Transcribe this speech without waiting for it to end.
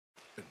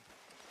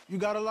You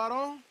got a lot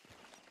on?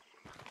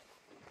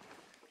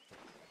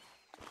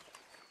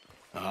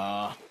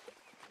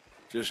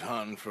 Just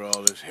hunting for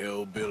all this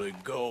hillbilly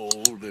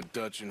gold that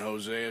Dutch and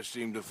Hosea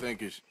seem to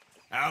think is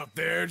out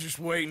there just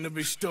waiting to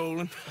be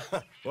stolen.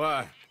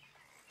 Why?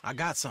 I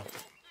got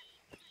something.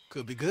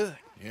 Could be good.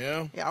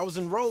 Yeah? Yeah, I was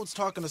in Rhodes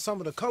talking to some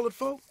of the colored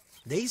folk.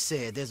 They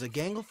said there's a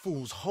gang of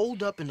fools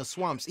holed up in the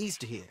swamps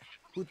east of here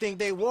who think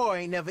their war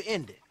ain't never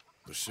ended.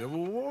 The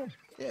Civil War?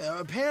 Yeah,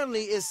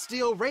 apparently it's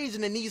still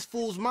raging in these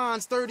fools'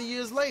 minds 30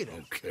 years later.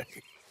 Okay.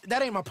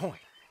 That ain't my point.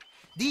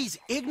 These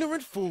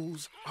ignorant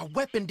fools are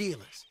weapon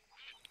dealers.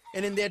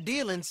 And in their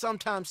dealing,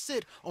 sometimes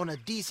sit on a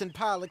decent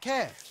pile of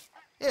cash.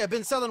 Yeah,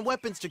 been selling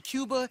weapons to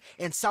Cuba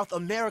and South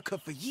America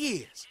for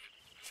years.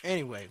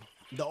 Anyway,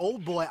 the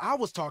old boy I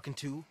was talking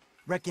to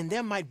reckoned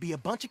there might be a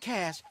bunch of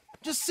cash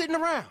just sitting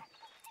around.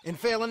 And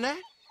failing that,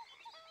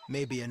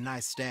 maybe a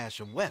nice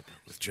stash of weapons.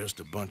 With just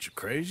a bunch of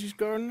crazies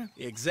guarding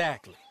it?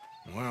 Exactly.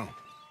 Well,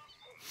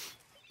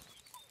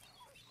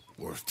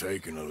 worth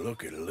taking a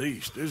look at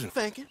least, isn't it?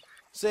 Thinking.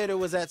 Said it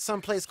was at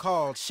some place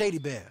called Shady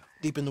Belle,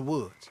 deep in the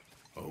woods.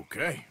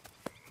 Okay.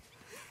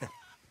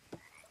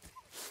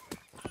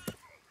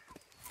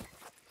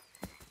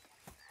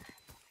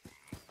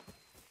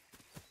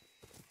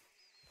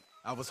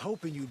 I was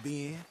hoping you'd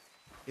be in.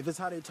 If it's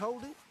how they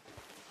told it,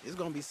 it's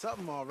gonna be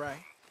something all right.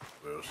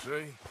 We'll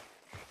see.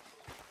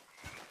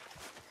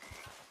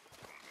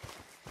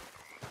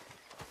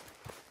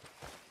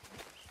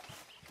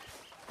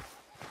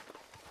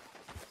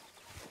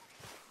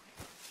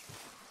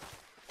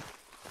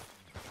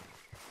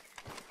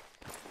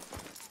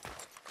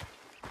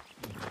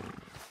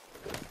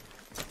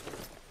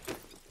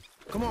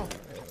 Come on,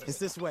 it's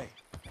this way.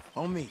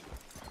 On me.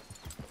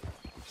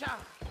 Cha!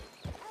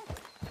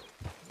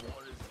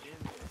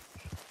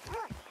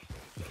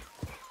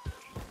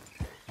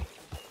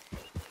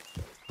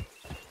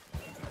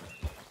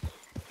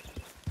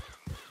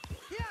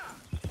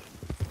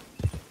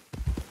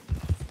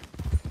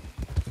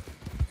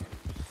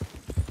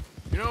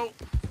 You know,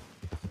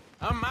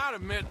 I might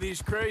have met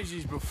these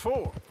crazies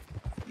before.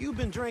 You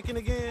been drinking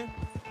again?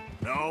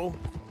 No.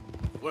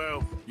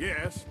 Well,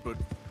 yes, but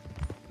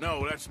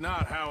no, that's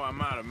not how I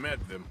might have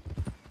met them.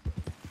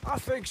 I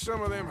think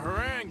some of them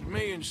harangued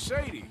me and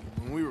Sadie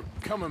when we were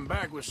coming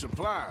back with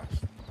supplies.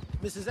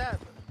 Mrs.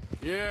 Adler?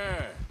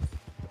 Yeah,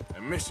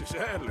 and Mrs.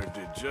 Adler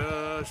did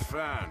just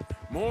fine.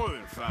 More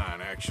than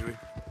fine, actually.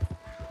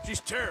 She's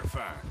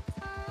terrifying.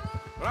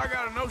 But I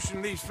got a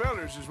notion these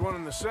fellers is one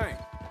and the same.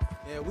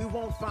 Yeah, we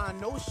won't find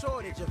no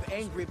shortage of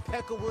angry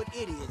Peckerwood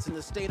idiots in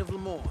the state of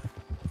Lemoyne.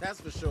 That's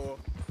for sure.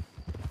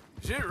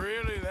 Is it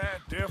really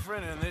that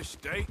different in this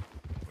state?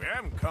 We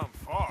haven't come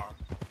far.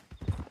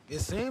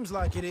 It seems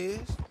like it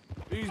is.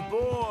 These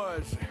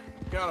boys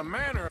got a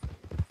manner.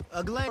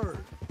 A glamour.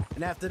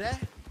 And after that,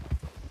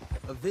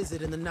 a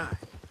visit in the night.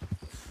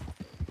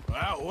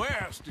 Out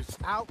west, it's...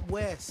 Out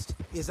west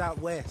is out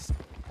west.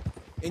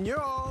 And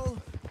you're all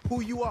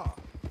who you are.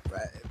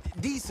 Right?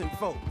 Decent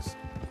folks.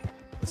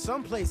 But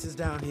some places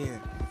down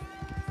here,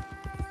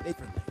 they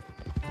friendly.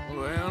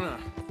 Well,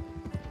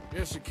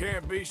 guess it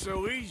can't be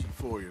so easy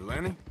for you,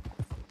 Lenny.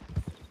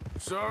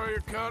 Sorry you're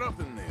caught up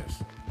in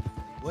this.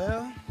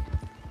 Well,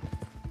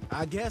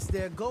 I guess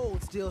their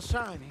gold's still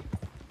shining,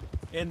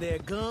 and their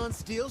guns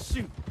still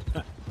shoot.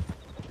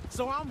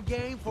 So I'm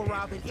game for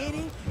robbing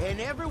any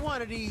and every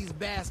one of these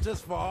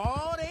bastards for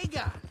all they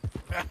got.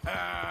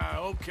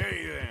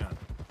 Okay, then.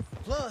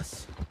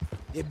 Plus,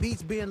 it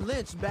beats being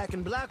lynched back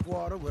in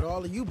Blackwater with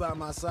all of you by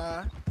my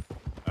side.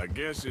 I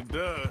guess it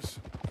does.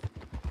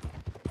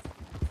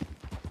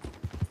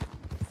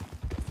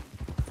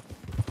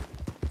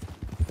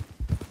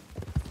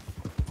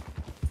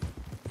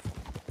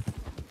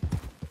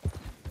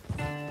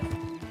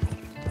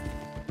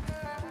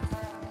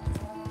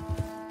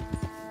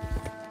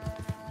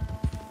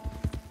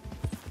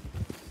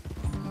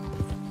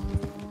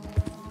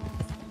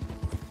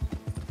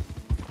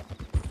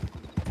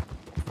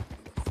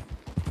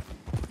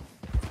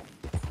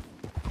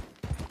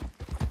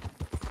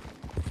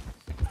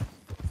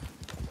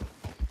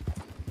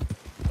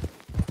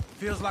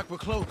 Feels like we're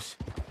close.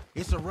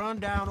 It's a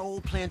rundown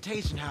old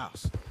plantation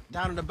house,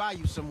 down in the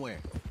bayou somewhere.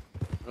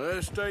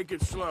 Let's take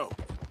it slow.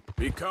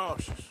 Be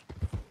cautious.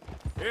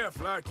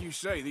 If, like you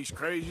say, these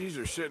crazies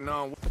are sitting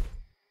on...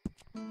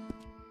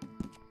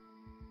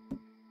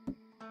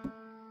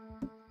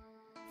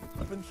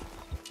 weapons,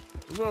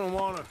 we're gonna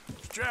want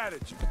a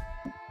strategy.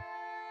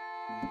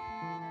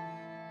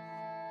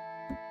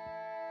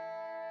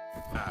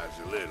 Eyes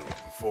a little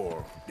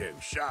before getting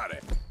shot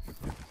at.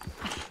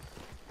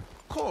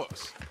 Of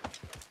course.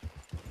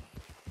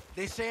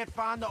 They said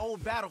find the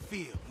old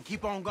battlefield and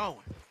keep on going.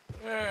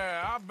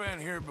 Yeah, I've been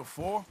here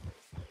before.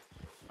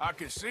 I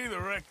can see the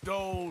wrecked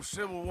old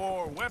Civil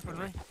War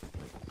weaponry.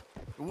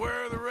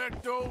 Where are the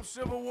wrecked old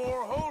Civil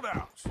War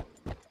holdouts?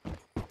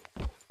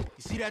 You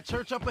see that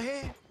church up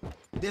ahead?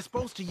 They're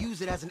supposed to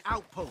use it as an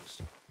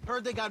outpost.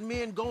 Heard they got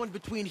men going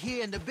between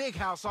here and the big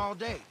house all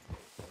day.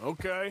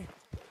 Okay.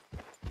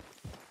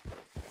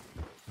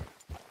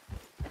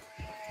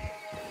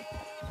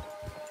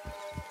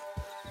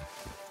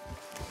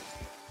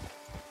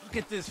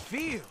 Look at this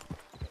field.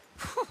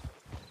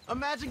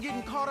 Imagine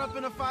getting caught up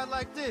in a fight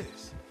like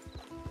this.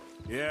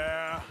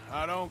 Yeah,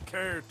 I don't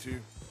care to.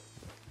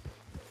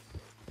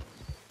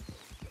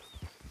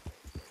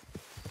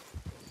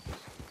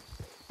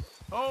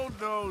 Hold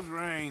those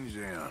reins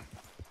in.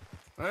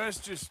 Let's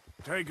just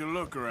take a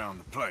look around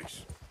the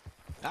place.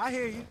 I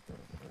hear you.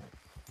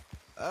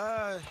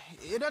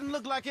 It doesn't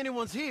look like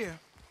anyone's here.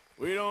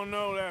 We don't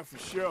know that for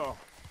sure.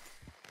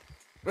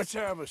 Let's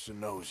have us a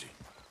nosy.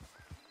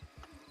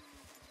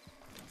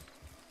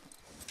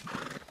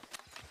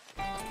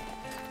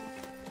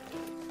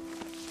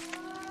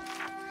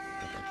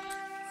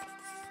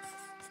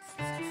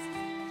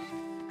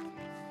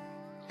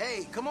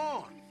 Hey, come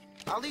on.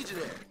 I'll lead you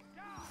there.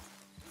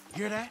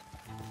 Hear that?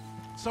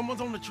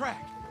 Someone's on the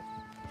track.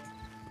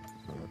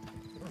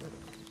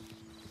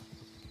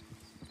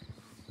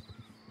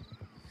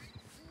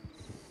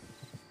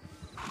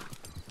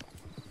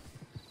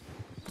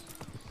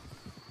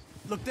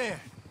 Look there,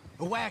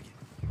 a wagon.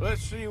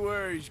 Let's see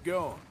where he's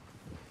going.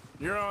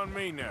 You're on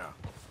me now.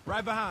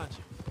 Right behind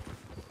you.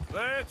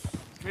 Let's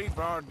keep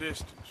our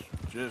distance.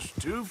 Just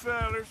two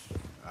fellers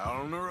out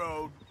on the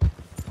road.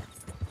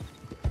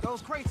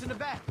 Those crates in the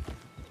back,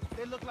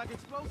 they look like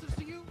explosives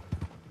to you?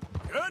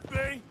 Could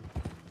be.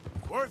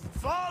 Worth a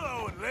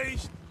follow, at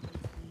least.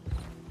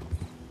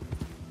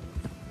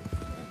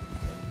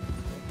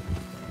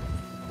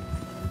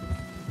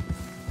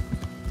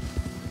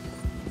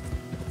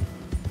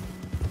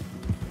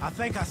 I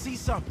think I see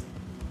something.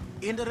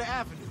 End of the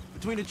avenue,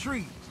 between the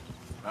trees.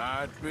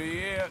 Might be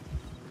it.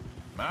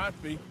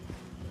 Might be.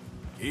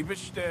 Keep it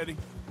steady.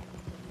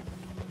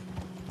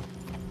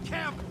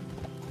 Camp!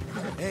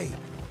 Hey,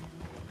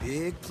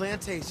 big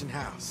plantation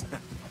house.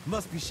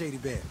 Must be Shady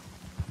Belle.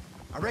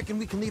 I reckon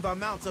we can leave our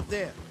mounts up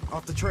there,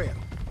 off the trail.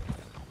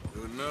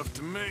 Good enough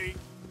to me.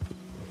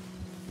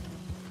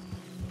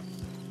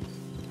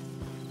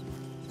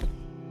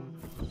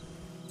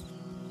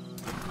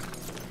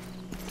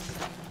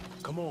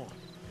 Come on.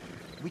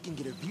 We can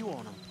get a view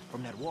on them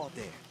from that wall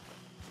there.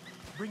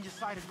 Bring your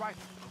sighted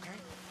rifle, okay?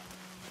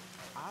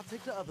 I'll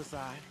take the other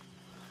side.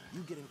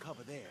 You get in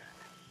cover there.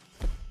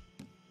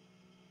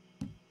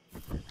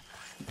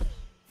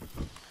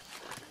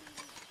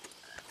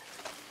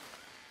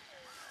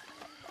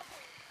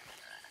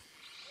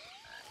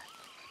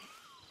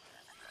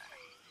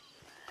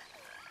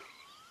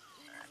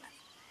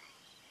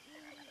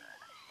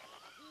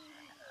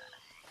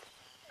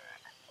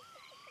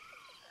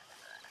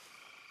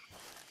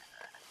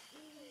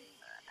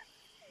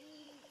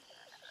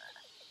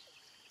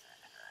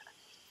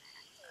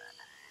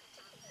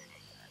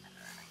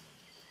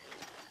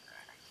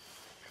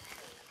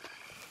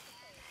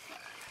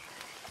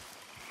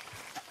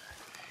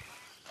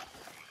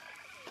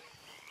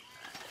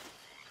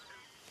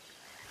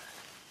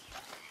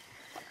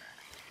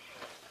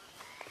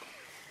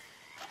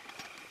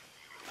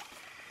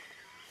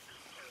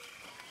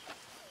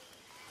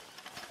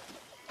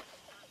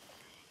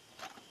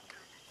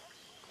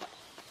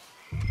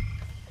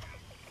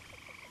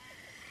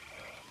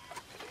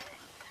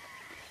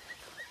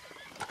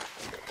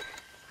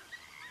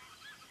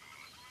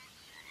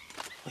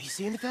 You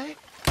see anything?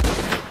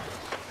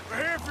 We're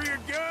here for your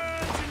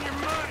guns and your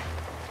money.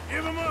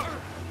 Give them up.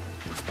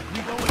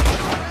 You going in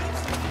already?